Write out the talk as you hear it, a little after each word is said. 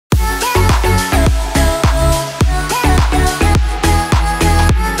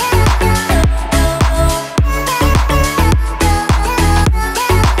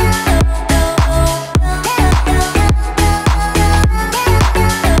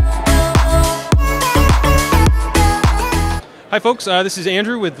Hi folks, this is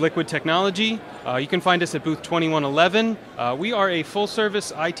Andrew with Liquid Technology. You can find us at booth 2111. We are a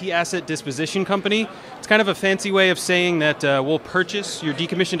full-service IT asset disposition company. It's kind of a fancy way of saying that we'll purchase your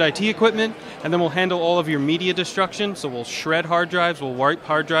decommissioned IT equipment and then we'll handle all of your media destruction. So we'll shred hard drives, we'll wipe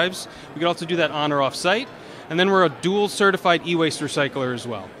hard drives. We can also do that on or off site. And then we're a dual certified e-waste recycler as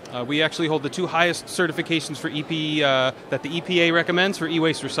well. We actually hold the two highest certifications for that the EPA recommends for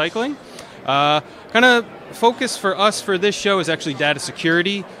e-waste recycling. Kind of focus for us for this show is actually data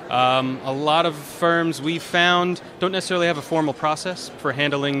security. A lot of firms we've found don't necessarily have a formal process for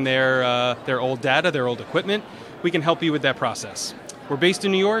handling their old data, their old equipment. We can help you with that process. We're based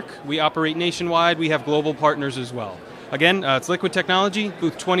in New York. We operate nationwide. We have global partners as well. Again, it's Liquid Technology,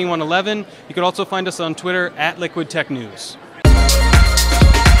 booth 2111. You can also find us on Twitter at Liquid Tech News.